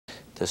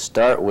To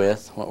start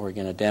with, what we're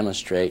going to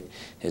demonstrate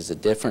is the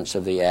difference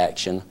of the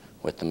action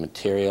with the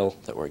material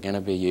that we're going to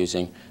be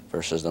using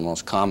versus the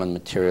most common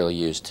material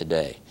used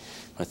today.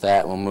 With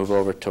that, we'll move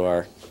over to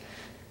our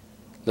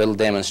little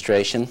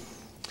demonstration.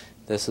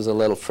 This is a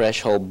little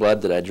fresh whole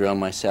blood that I drew on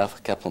myself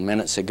a couple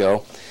minutes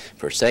ago.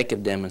 For sake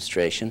of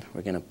demonstration,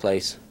 we're going to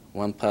place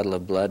one puddle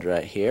of blood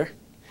right here.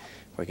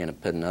 We're going to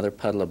put another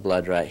puddle of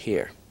blood right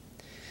here.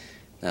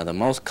 Now, the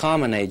most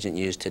common agent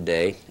used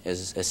today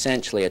is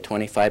essentially a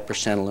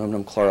 25%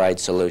 aluminum chloride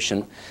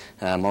solution.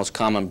 Most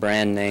common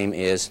brand name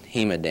is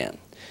Astringedent.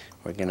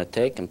 We're going to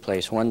take and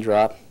place one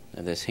drop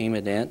of this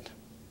Astringedent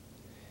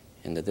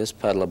into this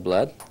puddle of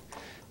blood.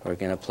 We're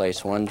going to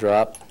place one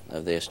drop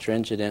of the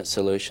Astringedent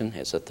solution.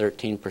 It's a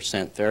 13%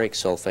 ferric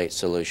sulfate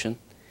solution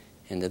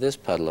into this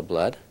puddle of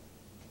blood.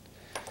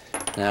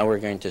 Now we're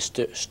going to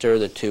stir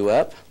the two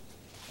up.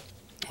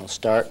 We'll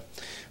start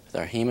with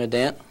our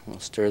Astringedent. We'll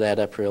stir that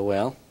up real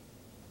well.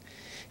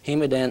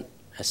 Astringedent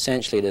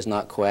essentially does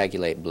not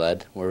coagulate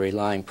blood. We're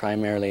relying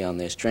primarily on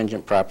the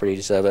astringent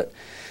properties of it,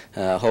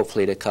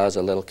 hopefully to cause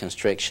a little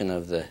constriction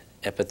of the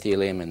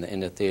epithelium and the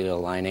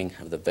endothelial lining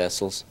of the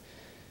vessels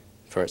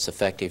for its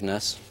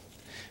effectiveness.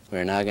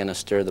 We're now going to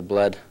stir the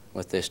blood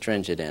with the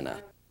Astringedent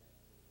up.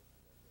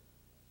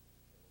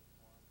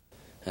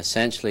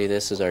 Essentially,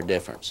 this is our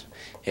difference.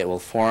 It will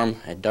form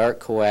a dark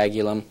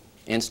coagulum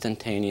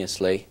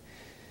instantaneously.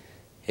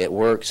 It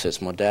works,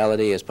 its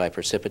modality is by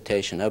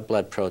precipitation of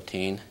blood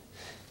protein.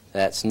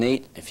 That's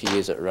neat if you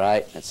use it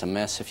right. It's a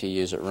mess if you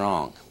use it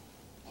wrong.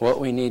 What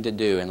we need to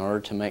do in order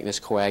to make this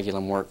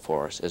coagulum work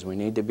for us is we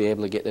need to be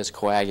able to get this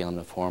coagulum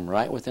to form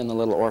right within the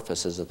little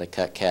orifices of the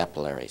cut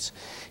capillaries.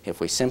 If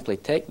we simply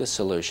take the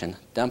solution,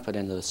 dump it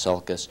into the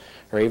sulcus,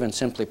 or even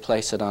simply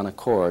place it on a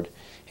cord,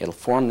 it'll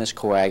form this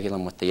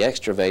coagulum with the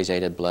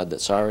extravasated blood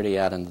that's already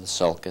out into the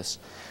sulcus.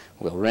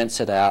 We'll rinse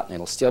it out and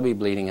it'll still be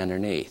bleeding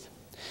underneath.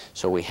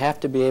 So we have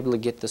to be able to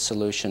get the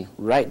solution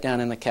right down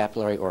in the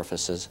capillary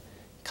orifices,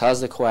 cause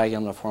the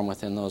coagulum to form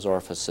within those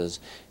orifices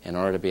in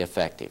order to be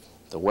effective.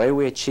 The way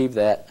we achieve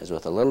that is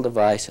with a little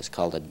device. It's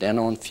called a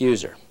dento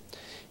infusor.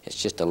 It's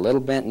just a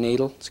little bent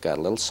needle. It's got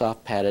a little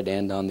soft padded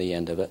end on the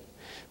end of it.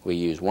 We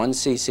use 1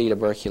 cc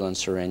tuberculin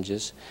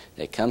syringes.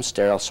 They come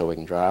sterile so we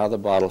can draw out the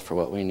bottle for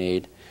what we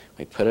need.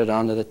 We put it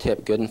onto the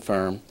tip good and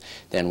firm.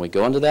 Then we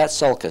go into that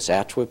sulcus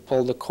after we've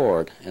pulled the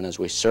cord, and as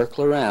we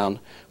circle around,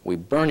 we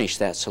burnish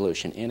that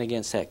solution in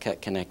against that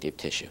cut connective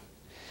tissue.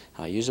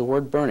 I use the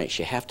word burnish.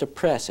 You have to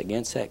press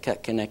against that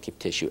cut connective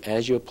tissue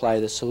as you apply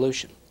the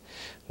solution.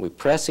 We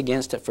press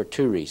against it for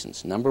two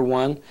reasons. Number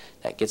one,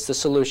 that gets the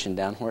solution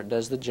down where it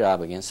does the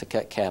job against the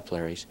cut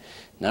capillaries.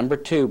 Number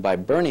two, by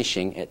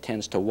burnishing, it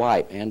tends to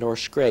wipe and or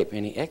scrape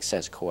any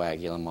excess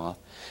coagulum off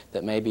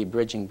that may be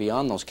bridging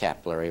beyond those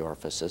capillary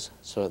orifices,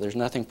 so there's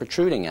nothing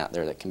protruding out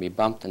there that can be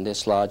bumped and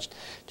dislodged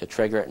to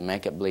trigger it and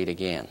make it bleed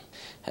again.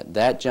 At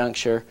that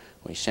juncture,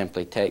 we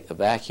simply take the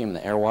vacuum,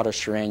 the air-water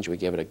syringe, we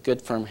give it a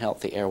good, firm,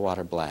 healthy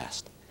air-water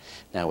blast.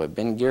 Now, we've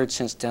been geared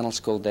since dental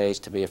school days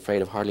to be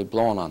afraid of hardly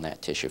blowing on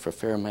that tissue for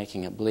fear of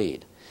making it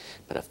bleed.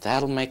 But if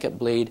that'll make it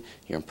bleed,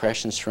 your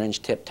impression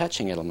syringe tip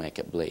touching it will make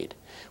it bleed.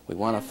 We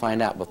want to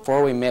find out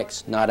before we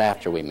mix, not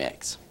after we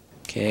mix.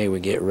 Okay, we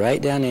get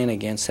right down in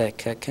against that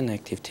cut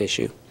connective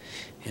tissue,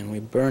 and we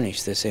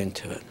burnish this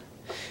into it.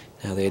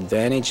 Now, the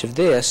advantage of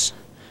this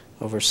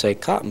over, say,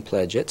 cotton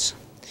pledgets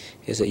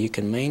is that you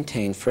can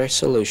maintain fresh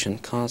solution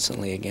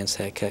constantly against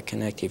that cut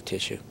connective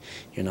tissue.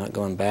 You're not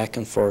going back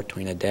and forth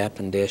between a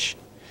dapping dish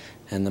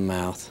and the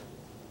mouth.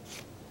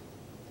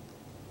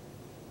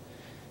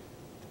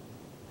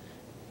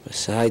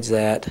 Besides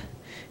that,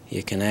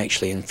 you can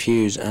actually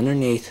infuse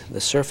underneath the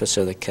surface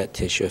of the cut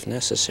tissue if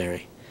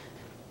necessary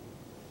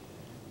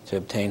to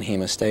obtain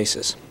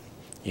hemostasis.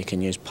 You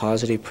can use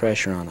positive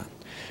pressure on it.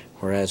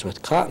 Whereas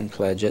with cotton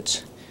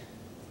pledgets,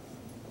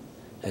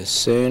 as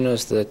soon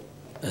as the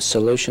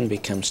solution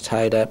becomes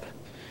tied up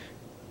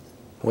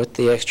with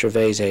the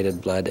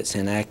extravasated blood, it's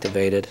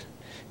inactivated.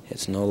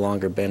 It's no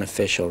longer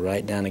beneficial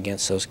right down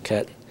against those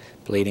cut,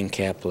 bleeding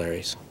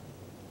capillaries.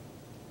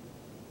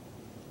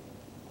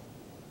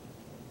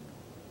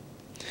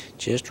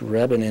 Just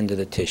rub it into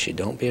the tissue.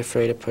 Don't be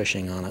afraid of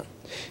pushing on it.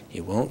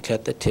 You won't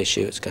cut the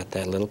tissue. It's got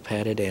that little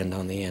padded end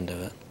on the end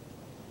of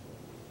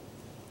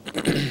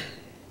it.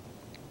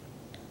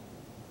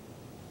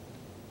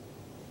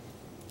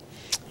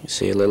 You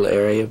see a little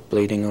area of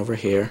bleeding over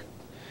here.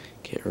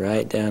 Get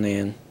right down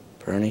in,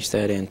 burnish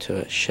that into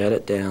it, shut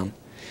it down,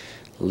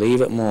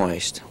 leave it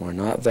moist. We're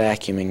not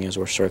vacuuming as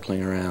we're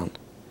circling around.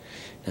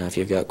 Now, if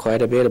you've got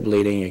quite a bit of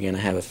bleeding, you're going to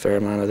have a fair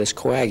amount of this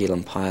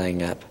coagulum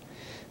piling up.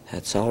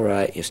 That's all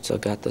right. You've still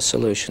got the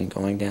solution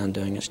going down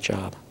doing its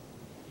job.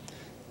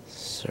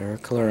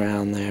 Circle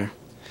around there.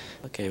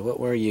 Okay,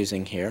 what we're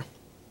using here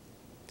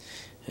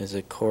is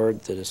a cord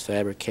that is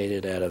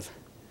fabricated out of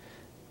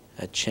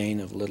a chain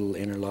of little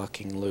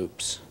interlocking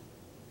loops.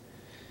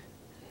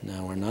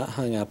 Now, we're not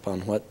hung up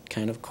on what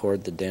kind of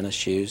cord the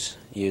dentist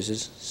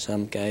uses.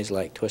 Some guys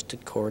like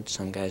twisted cords,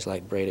 some guys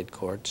like braided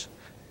cords.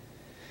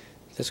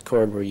 This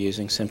cord we're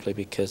using simply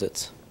because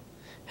it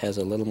has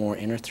a little more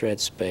inner thread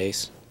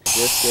space.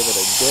 Just give it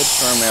a good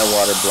firm air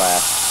water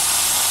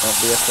blast.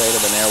 Don't be afraid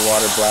of an air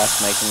water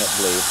blast making it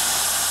bleed.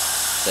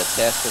 The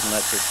test as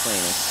much as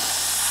cleaning.